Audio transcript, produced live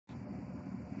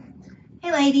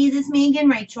Hey ladies, it's me again,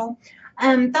 Rachel.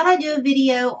 Thought I'd do a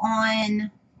video on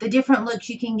the different looks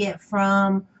you can get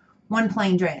from one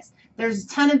plain dress. There's a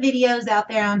ton of videos out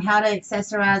there on how to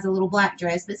accessorize a little black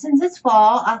dress, but since it's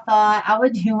fall, I thought I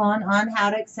would do one on how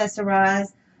to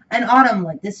accessorize an autumn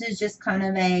look. This is just kind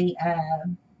of a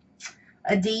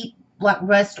deep black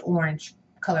rust orange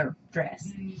color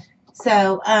dress.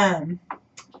 So,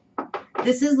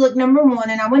 this is look number one,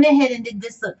 and I went ahead and did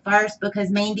this look first because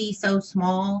Mandy's so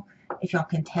small. If y'all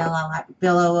can tell, I like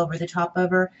billow over the top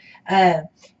of her.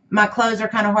 My clothes are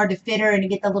kind of hard to fit her, and to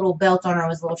get the little belt on her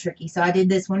was a little tricky, so I did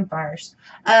this one first.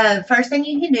 First thing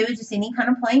you can do is just any kind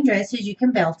of plain dresses, you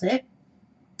can belt it.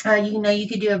 You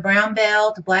could do a brown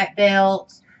belt, a black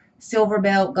belt, silver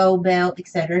belt, gold belt,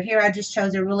 etc. Here I just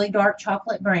chose a really dark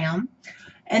chocolate brown.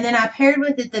 And then I paired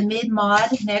with it the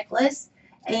mid-mod necklace,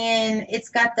 and it's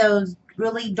got those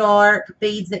really dark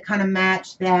beads that kind of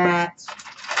match that,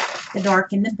 the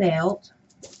dark in the belt.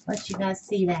 Let you guys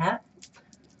see that.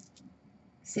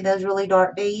 See those really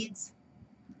dark beads?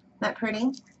 Isn't that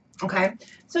pretty? Okay.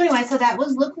 So anyway, so that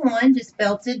was look one, just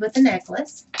belted with a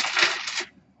necklace.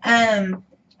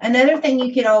 Another thing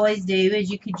you could always do is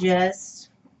you could just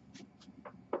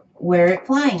wear it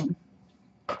plain.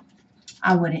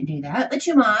 I wouldn't do that, but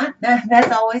you might.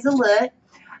 That's always a look.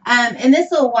 And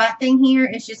this little white thing here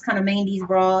is just kind of Mandy's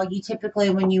bra. You typically,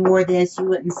 when you wore this, you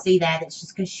wouldn't see that. It's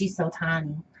just because she's so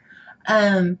tiny.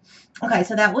 Okay,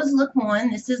 so that was look one.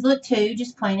 This is look two,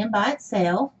 just plain and by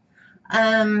itself.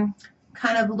 Kind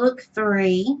of look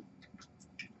three.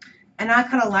 And I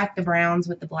kind of like the browns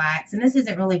with the blacks. And this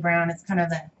isn't really brown. It's kind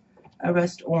of a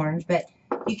rust orange. But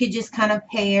you could just kind of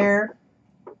pair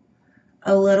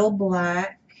a little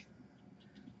black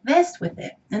vest with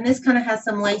it. And this kind of has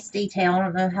some lace detail. I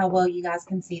don't know how well you guys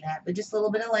can see that, but just a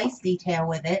little bit of lace detail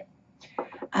with it.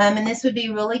 And this would be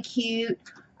really cute.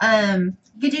 You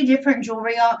could do different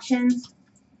jewelry options.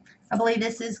 I believe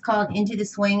this is called Into the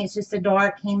Swing. It's just a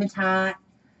dark hematite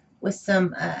with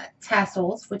some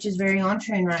tassels, which is very on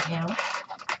trend right now.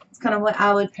 It's kind of what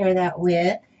I would pair that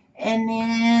with. And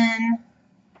then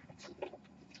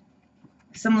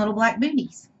some little black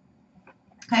booties.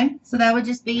 Okay, so that would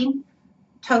just be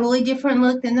totally different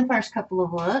look than the first couple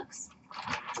of looks.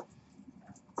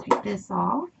 Take this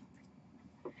off.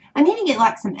 I need to get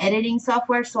like some editing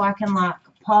software so I can like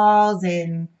pause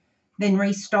and then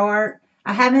restart.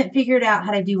 I haven't figured out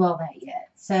how to do all that yet.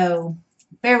 So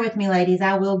bear with me, ladies.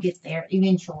 I will get there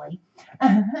eventually.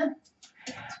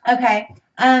 Okay.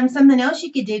 Something else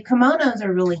you could do. Kimonos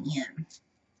are really in.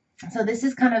 So this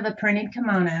is kind of a printed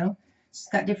kimono. It's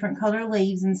got different color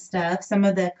leaves and stuff. Some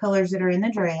of the colors that are in the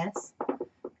dress.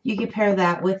 You could pair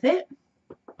that with it.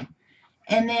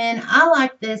 And then I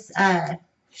like this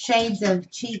Shades of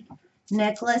Cheek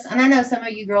necklace. And I know some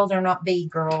of you girls are not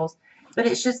bead girls, but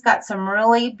it's just got some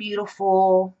really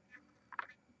beautiful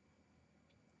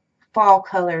fall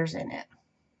colors in it.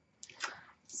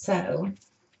 So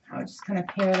I'll just kind of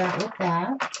pair that with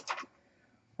that.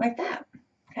 Like that.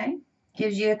 Okay.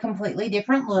 Gives you a completely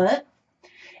different look.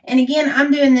 And again,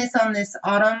 I'm doing this on this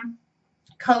autumn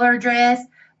color dress.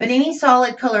 But any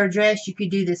solid color dress you could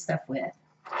do this stuff with.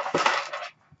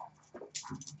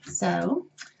 So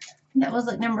that was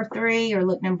look number three or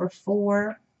look number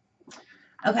four.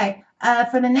 Okay,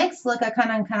 for the next look, I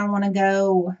kind of want to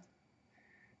go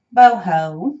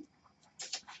boho.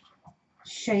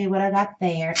 Show you what I got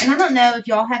there. And I don't know if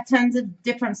y'all have tons of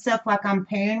different stuff like I'm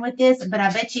pairing with this, but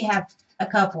I bet you have a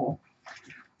couple.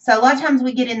 So a lot of times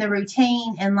we get in the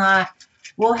routine and like,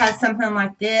 we'll have something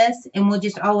like this, and we'll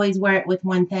just always wear it with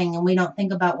one thing, and we don't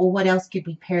think about, well, what else could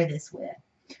we pair this with?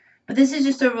 But this is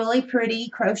just a really pretty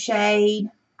crocheted,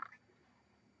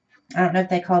 I don't know if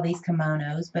they call these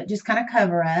kimonos, but just kind of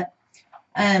cover up.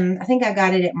 I think I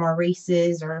got it at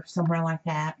Maurice's or somewhere like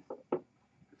that.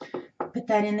 Put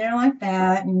that in there like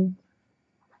that, and,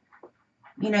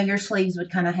 you know, your sleeves would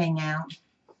kind of hang out.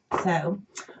 So,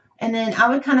 and then I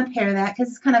would kind of pair that, because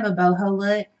it's kind of a boho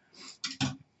look.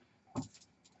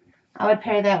 I would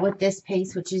pair that with this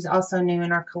piece, which is also new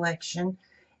in our collection.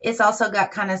 It's also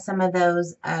got kind of some of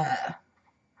those, that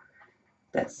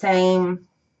same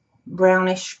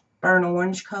brownish burnt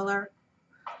orange color.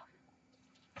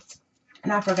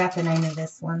 And I forgot the name of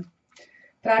this one.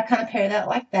 But I kind of pair that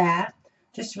like that.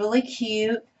 Just really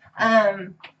cute.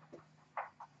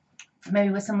 Maybe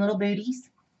with some little booties.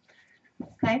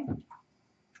 Okay.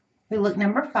 We look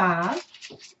number 5.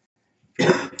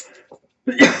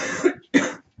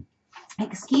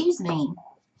 Excuse me.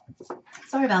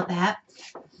 Sorry about that.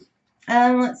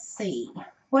 Let's see.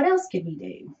 What else could we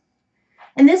do?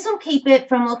 And this will keep it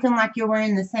from looking like you're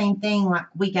wearing the same thing like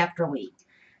week after week.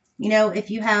 You know, if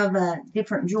you have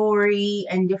different jewelry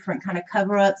and different kind of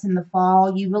cover-ups in the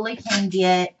fall, you really can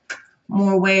get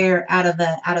more wear out of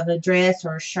a dress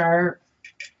or a shirt.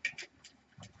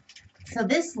 So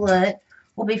this look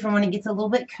will be for when it gets a little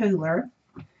bit cooler.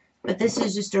 But this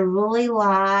is just a really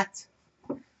light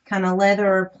kind of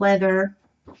leather or pleather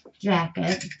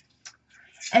jacket.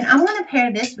 And I'm going to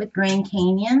pair this with Grand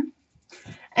Canyon.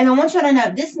 And I want you to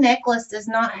know, this necklace does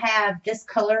not have this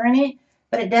color in it,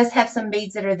 but it does have some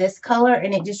beads that are this color,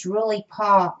 and it just really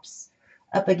pops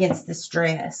up against this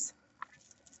dress.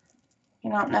 I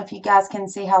don't know if you guys can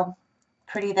see how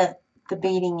pretty the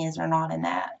beading is or not in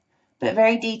that. But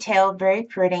very detailed, very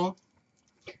pretty.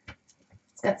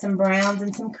 It's got some browns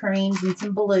and some creams and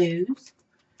some blues.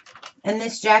 And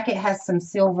this jacket has some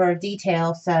silver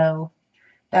detail, so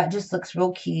that just looks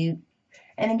real cute.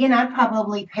 And again, I'd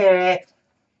probably pair it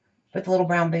with little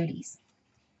brown booties.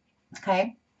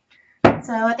 Okay.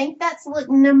 So I think that's look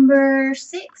number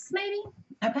 6, maybe.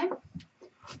 Okay.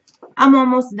 I'm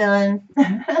almost done.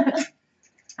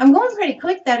 I'm going pretty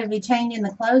quick, though, to be changing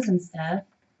the clothes and stuff.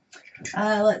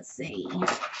 Let's see.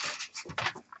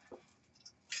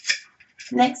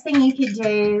 Next thing you could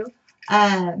do,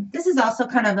 this is also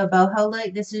kind of a boho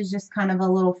look. This is just kind of a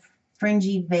little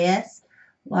fringy vest,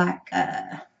 like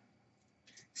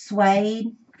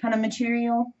suede kind of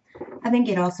material. I think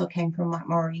it also came from like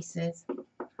Maurice's.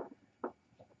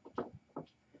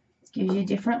 Gives you a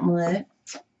different look.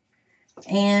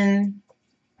 And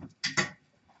I'm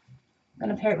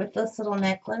going to pair it with this little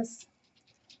necklace.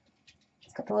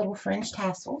 It's got the little fringe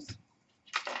tassels.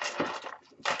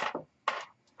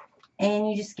 And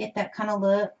you just get that kind of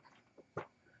look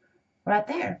right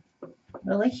there.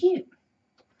 Really cute.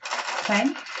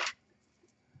 Okay.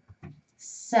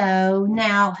 So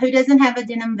now, who doesn't have a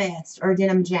denim vest or a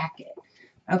denim jacket?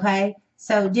 Okay.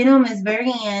 So denim is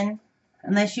very in.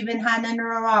 Unless you've been hiding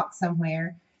under a rock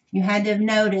somewhere, you had to have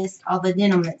noticed all the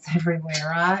denim that's everywhere,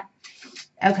 right?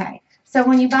 Okay, so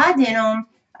when you buy denim,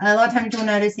 a lot of times you'll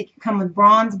notice it can come with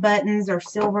bronze buttons or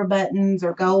silver buttons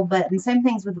or gold buttons. Same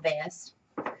things with the vest.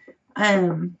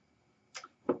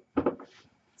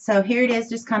 So here it is,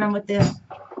 just kind of with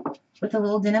the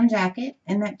little denim jacket.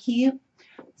 Isn't that cute?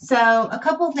 So a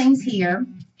couple things here.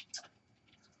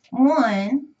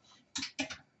 One,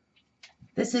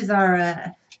 this is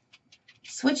our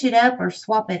switch it up or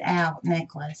swap it out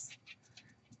necklace.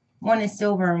 One is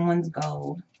silver and one's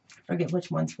gold. Forget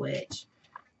which one's which.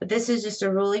 But this is just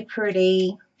a really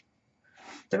pretty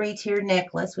 3-tiered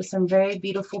necklace with some very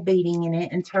beautiful beading in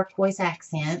it and turquoise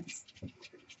accents.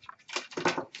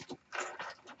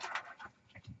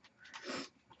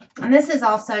 And this is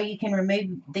also, you can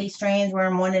remove these strands, wear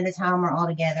them one at a time or all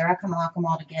together. I kind of like them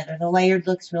all together. The layered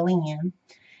looks really in.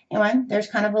 Anyway, there's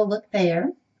kind of a look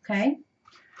there. Okay.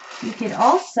 You could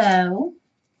also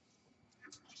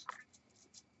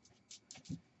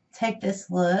take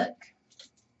this look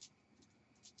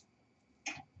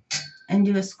and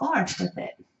do a scarf with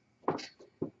it.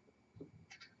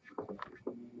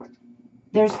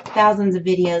 There's thousands of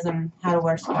videos on how to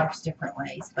wear scarves different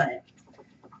ways, but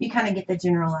you kind of get the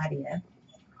general idea.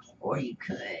 Or you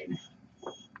could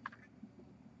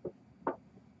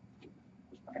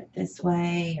wear it this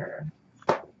way, or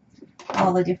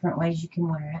all the different ways you can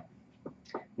wear it.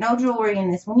 No jewelry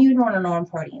in this one. You'd want an arm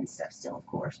party and stuff still, of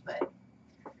course, but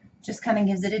just kind of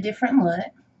gives it a different look.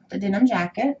 The denim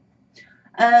jacket.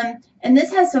 And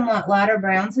this has some like lighter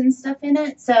browns and stuff in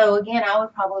it. So again, I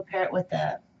would probably pair it with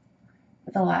a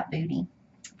light booty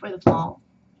for the fall.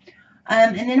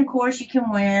 And then of course you can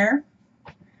wear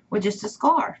with just a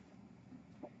scarf.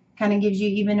 Kind of gives you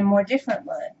even a more different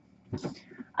look.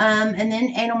 And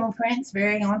then animal prints,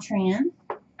 very on trend.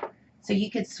 So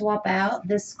you could swap out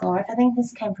this scarf. I think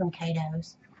this came from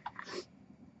Cato's.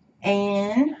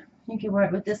 And you could wear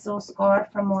it with this little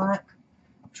scarf from like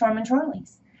Charmin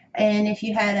Charlie's. And if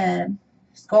you had a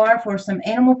scarf or some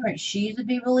animal print shoes, would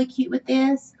be really cute with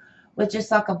this. With just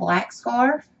like a black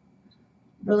scarf.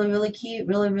 Really, really cute.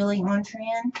 Really, really on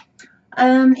trend.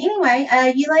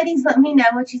 Anyway, you ladies, let me know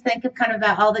what you think of kind of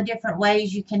about all the different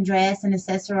ways you can dress and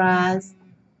accessorize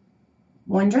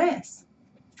one dress.